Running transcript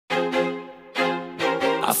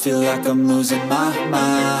feel like I'm losing my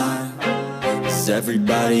mind. Is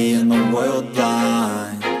everybody in the world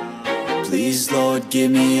blind? Please, Lord, give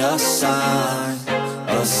me a sign,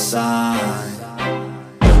 a sign.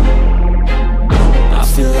 I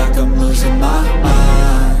feel like I'm losing my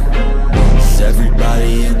mind. Is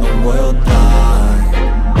everybody in the world blind?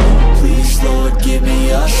 Please, Lord, give me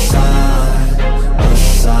a sign, a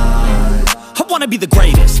sign. I wanna be the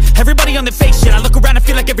greatest. Everybody on their fake shit. I look around and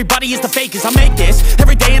feel like everybody is the fakest. I make this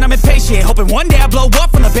every day and I'm impatient, hoping one day I blow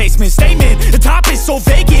up from the basement. Statement, the top is so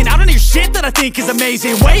vacant. I don't hear shit that I think is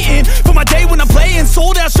amazing. Waiting for my day when I'm playing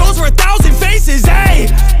sold out shows for 1,000 faces. Hey,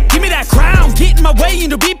 give me that crown, get in my way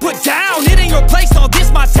and to be put down. It ain't your place, all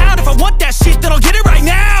this my town. If I want that shit, then I'll get it right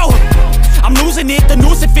now. I'm losing it, the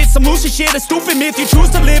noose it fits. I'm losing shit, a stupid myth. You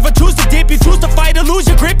choose to live or choose to dip. You choose to fight or lose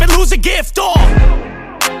your grip and lose a gift.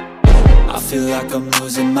 I feel like I'm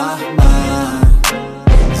losing my mind.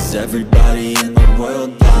 Is everybody in the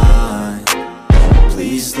world blind?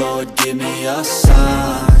 Please, Lord, give me a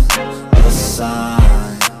sign, a sign.